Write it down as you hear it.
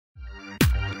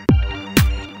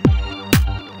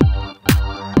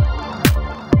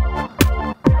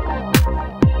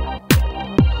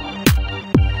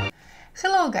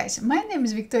guys, my name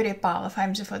is Victoria Pavlov.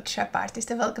 I'm the Photoshop artist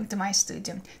and welcome to my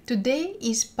studio. Today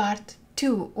is part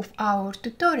 2 of our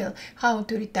tutorial how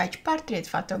to retouch portrait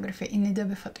photography in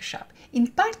Adobe Photoshop. In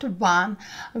part 1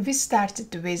 we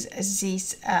started with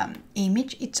this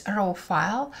image, it's a raw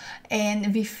file,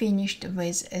 and we finished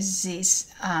with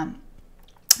this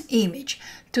image.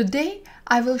 Today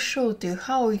I will show you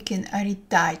how you can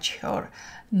retouch her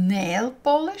nail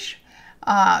polish,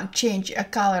 change a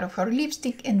color of her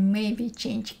lipstick, and maybe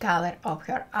change color of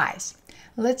her eyes.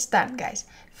 Let's start, guys.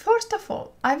 First of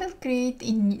all, I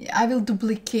will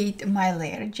duplicate my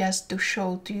layer just to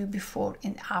show to you before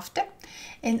and after,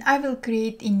 and I will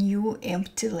create a new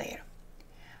empty layer.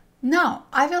 Now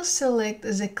I will select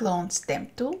the clone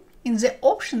stamp tool. In the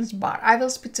options bar, I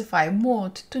will specify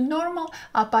mode to normal,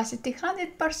 opacity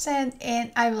 100%,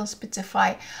 and I will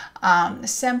specify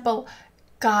sample,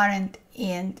 current,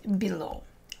 and below.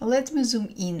 Let me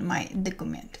zoom in my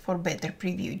document for better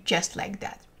preview, just like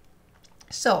that.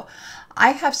 So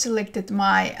I have selected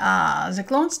my the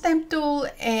clone stamp tool,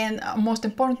 and most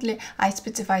importantly I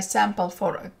specify sample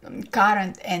for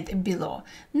current and below.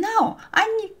 Now I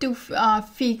need to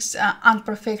fix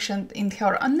imperfection in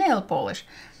her nail polish.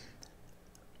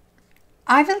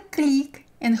 I will click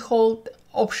and hold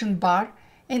option bar,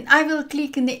 and I will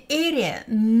click in the area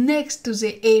next to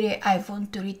the area I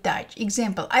want to retouch.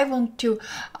 Example, I want to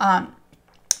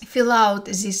fill out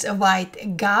this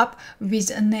white gap with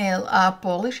a nail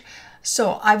polish.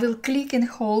 So I will click and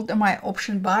hold my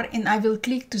option bar, and I will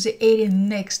click to the area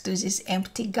next to this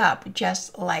empty gap,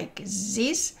 just like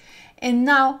this. And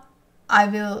now I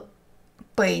will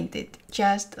paint it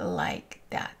just like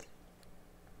that.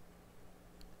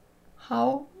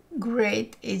 How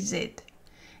great is it?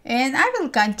 And I will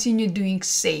continue doing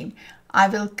same. I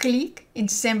will click in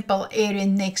sample area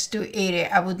next to area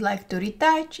I would like to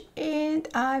retouch, and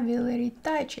I will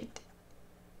retouch it.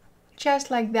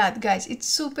 Just like that, guys. It's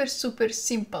super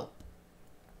simple.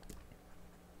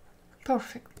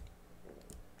 Perfect.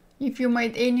 If you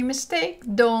made any mistake,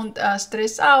 don't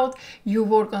stress out. You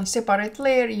work on separate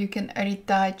layer, you can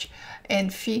retouch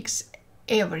and fix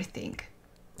everything.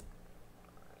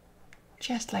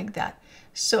 Just like that.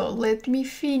 So let me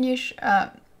finish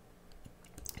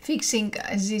fixing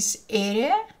this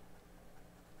area,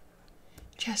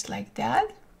 just like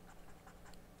that.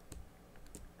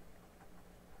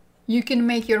 You can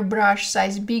make your brush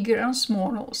size bigger and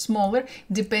smaller,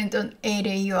 depend on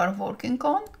area you are working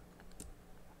on.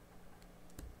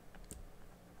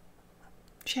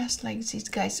 Just like this,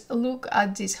 guys. Look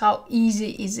at this, how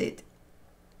easy is it?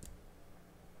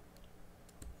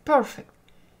 Perfect.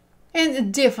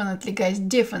 And definitely, guys,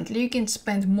 definitely you can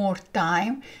spend more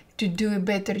time to do a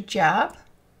better job.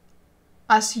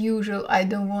 As usual, I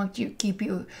don't want to keep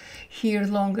you here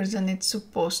longer than it's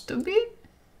supposed to be.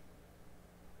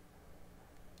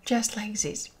 Just like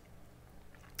this.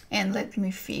 And let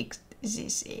me fix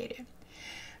this area.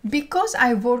 Because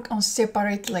I work on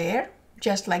separate layer,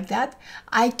 just like that,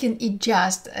 I can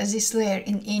adjust this layer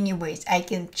in any ways. I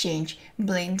can change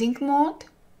blending mode,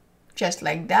 just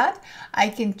like that. I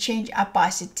can change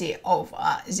opacity of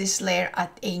this layer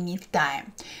at any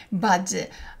time. But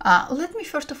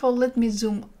let me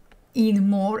zoom in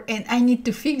more, and I need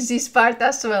to fix this part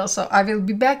as well. So I will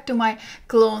be back to my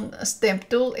clone stamp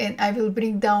tool, and I will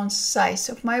bring down size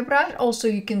of my brush. Also,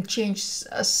 you can change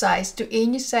size to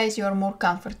any size you are more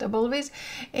comfortable with,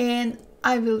 and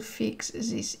I will fix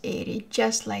this area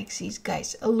just like this,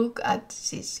 guys. Look at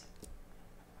this.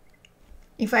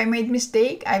 If I made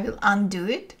mistake, I will undo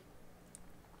it.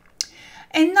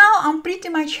 And now I'm pretty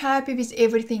much happy with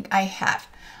everything I have.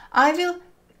 I will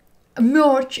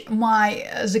merge my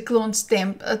the clone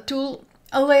stamp tool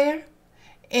layer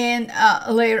and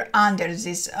layer under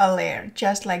this layer,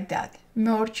 just like that.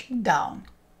 Merge down.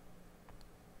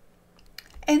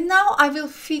 And now I will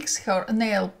fix her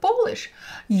nail polish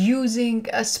using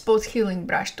a spot healing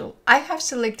brush tool. I have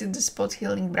selected the spot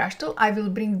healing brush tool. I will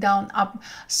bring down up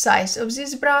size of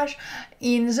this brush.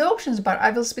 In the options bar,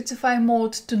 I will specify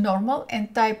mode to normal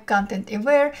and type content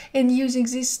aware. And using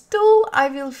this tool, I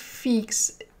will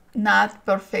fix not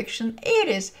perfection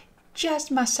areas,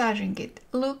 just massaging it.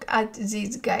 Look at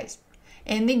this, guys.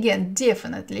 And again,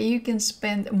 definitely you can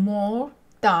spend more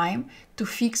time to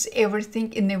fix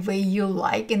everything in a way you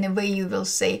like, in a way you will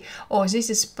say, oh, this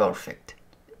is perfect.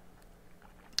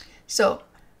 So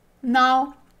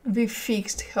now we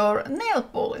fixed her nail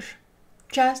polish,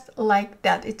 just like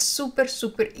that. It's super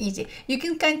easy. You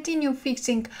can continue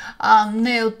fixing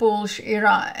nail polish with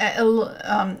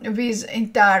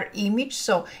entire image.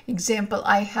 So example,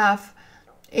 I have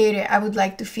area I would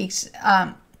like to fix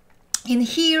in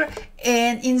here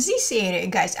and in this area,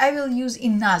 guys, I will use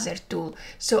another tool.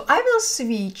 So I will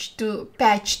switch to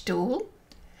patch tool.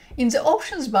 In the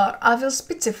options bar, I will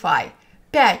specify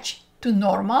patch to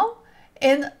normal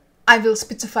and I will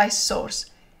specify source.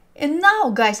 And now,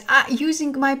 guys,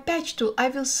 using my patch tool, I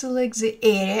will select the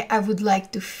area I would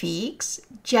like to fix,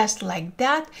 just like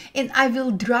that, and I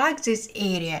will drag this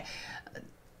area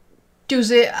to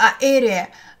the area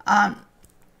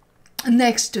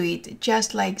next to it,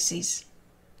 just like this.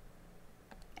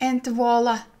 And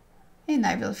voila, and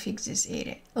I will fix this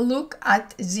area. Look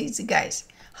at this, guys.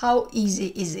 How easy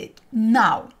is it?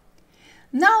 Now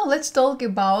let's talk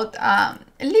about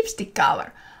lipstick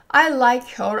color. I like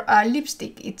her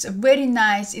lipstick. It's very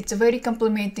nice. It's very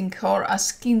complementing her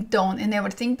skin tone and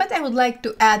everything. But I would like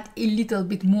to add a little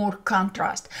bit more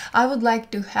contrast. I would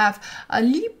like to have a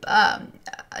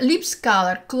lips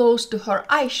color close to her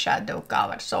eyeshadow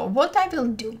color. So what I will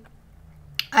do,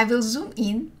 I will zoom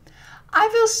in. I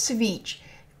will switch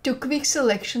to quick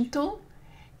selection tool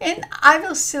and I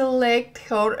will select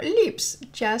her lips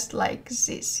just like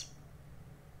this.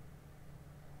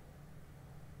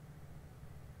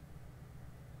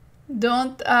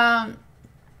 Don't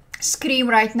scream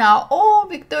right now, oh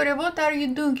Victoria, what are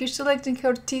you doing? You're selecting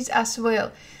her teeth as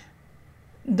well.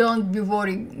 Don't be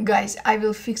worried, guys, I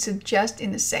will fix it just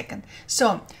in a second.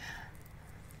 So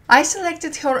I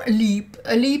selected her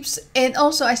lips and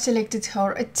also I selected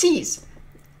her teeth.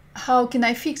 How can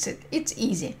I fix it? It's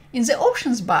easy. In the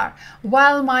options bar,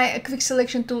 while my quick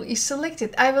selection tool is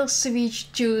selected, I will switch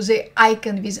to the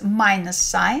icon with minus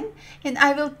sign and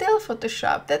I will tell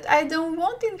Photoshop that I don't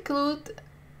want to include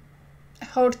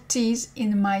her teeth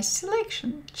in my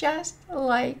selection, just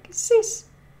like this.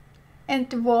 And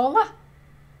voila!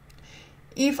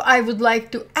 If I would like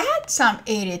to add some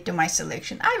area to my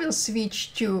selection, I will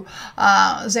switch to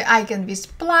the icon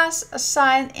with plus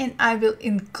sign and I will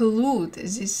include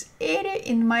this area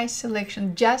in my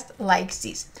selection just like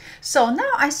this. So now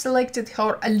I selected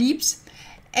her lips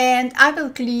and I will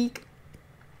click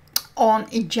on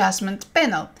adjustment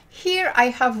panel. Here I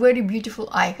have very beautiful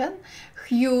icon,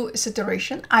 hue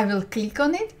saturation. I will click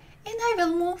on it and I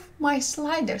will move my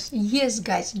sliders. Yes,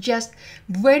 guys, just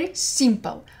very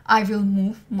simple. I will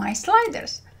move my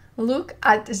sliders. Look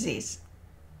at this.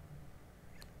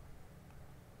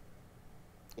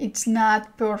 It's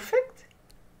not perfect.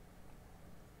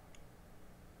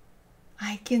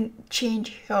 I can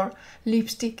change her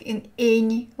lipstick in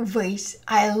any ways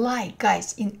I like,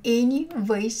 guys, in any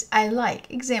ways I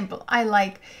like. Example, I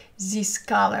like this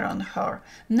color on her.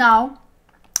 Now,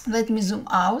 let me zoom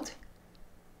out.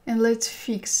 And let's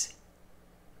fix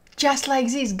just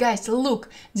like this, guys. Look,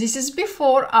 this is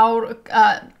before our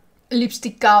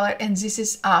lipstick color and this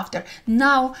is after.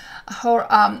 Now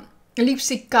her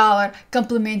lipstick color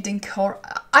complementing her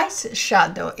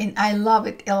eyeshadow and I love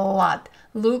it a lot.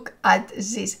 Look at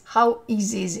this. How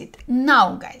easy is it?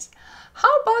 Now, guys,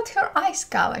 how about her eyes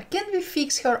color? Can we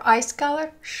fix her eyes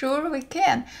color? Sure we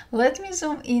can. Let me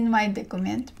zoom in my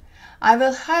document. I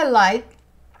will highlight.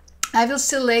 I will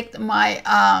select my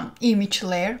image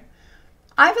layer.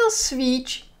 I will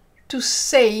switch to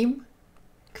same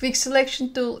quick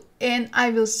selection tool and I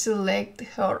will select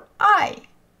her eye.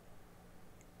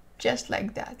 Just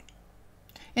like that.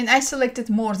 And I selected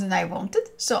more than I wanted.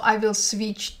 So I will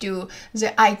switch to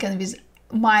the icon with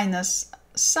minus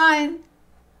sign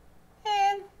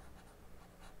and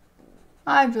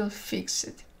I will fix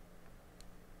it.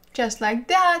 Just like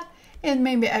that. And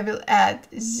maybe I will add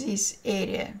this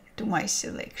area to my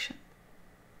selection.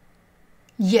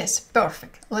 Yes,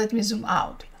 perfect. Let me zoom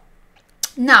out.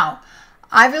 Now,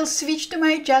 I will switch to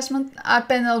my adjustment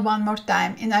panel one more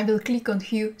time and I will click on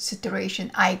hue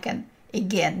saturation icon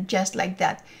again, just like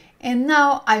that. And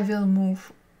now I will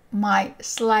move my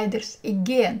sliders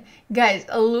again. Guys,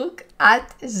 look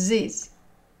at this.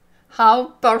 How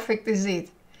perfect is it?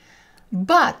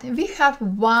 But we have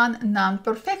one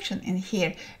non-perfection in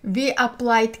here. We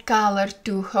applied color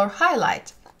to her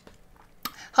highlight.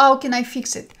 How can I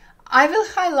fix it? I will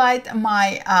highlight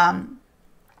my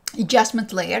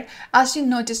adjustment layer. As you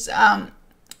notice,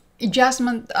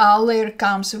 adjustment layer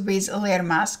comes with a layer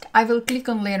mask. I will click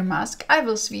on layer mask. I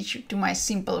will switch to my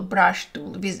simple brush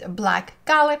tool with a black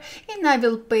color and I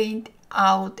will paint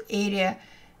out area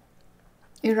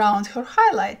around her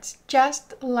highlights,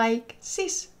 just like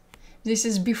this. This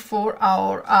is before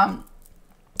our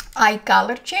eye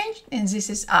color changed and this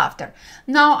is after.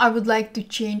 Now I would like to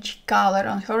change color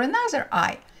on her another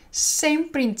eye. Same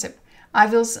principle. I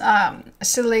will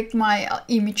select my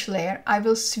image layer. I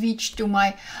will switch to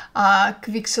my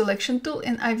quick selection tool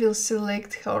and I will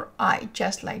select her eye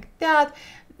just like that.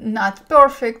 not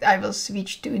perfect, I will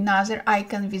switch to another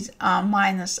icon with a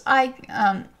minus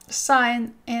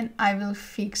sign, and I will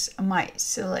fix my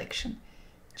selection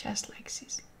just like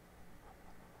this.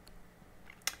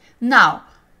 Now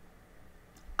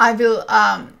I will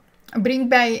bring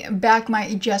back my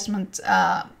adjustment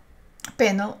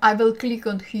panel. I will click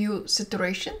on hue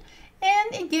saturation,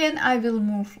 and again I will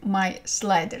move my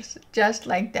sliders just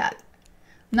like that.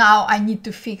 Now I need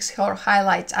to fix her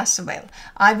highlights as well.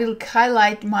 I will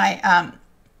highlight my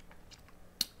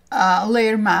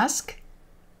layer mask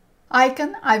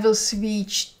icon. I will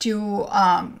switch to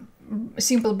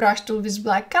simple brush tool with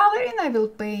black color, and I will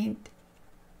paint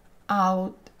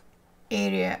out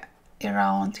area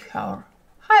around her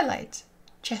highlights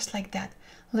just like that.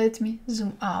 Let me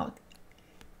zoom out.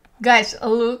 Guys,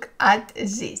 look at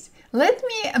this. Let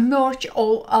me merge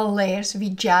all our layers we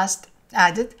just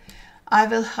added. I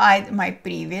will hide my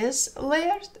previous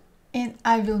layers and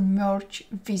I will merge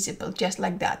visible just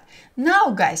like that.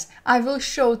 Now guys, I will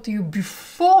show to you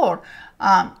before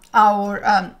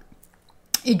our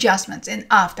adjustments and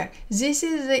after. This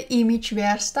is the image we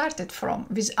are started from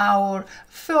with our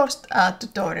first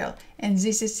tutorial, and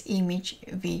this is image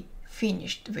we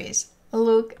finished with.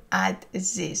 Look at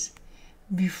this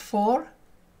before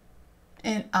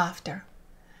and after.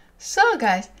 So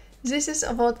guys, this is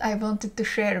what I wanted to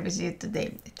share with you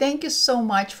today. Thank you so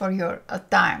much for your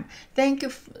time. Thank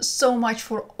you so much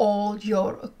for all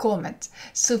your comments.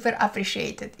 Super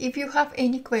appreciated. If you have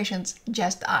any questions,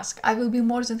 just ask. I will be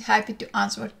more than happy to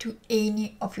answer to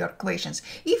any of your questions.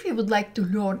 If you would like to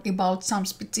learn about some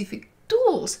specific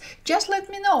tools, just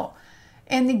let me know.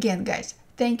 And again, guys,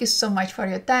 thank you so much for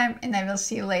your time, and I will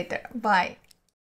see you later. Bye.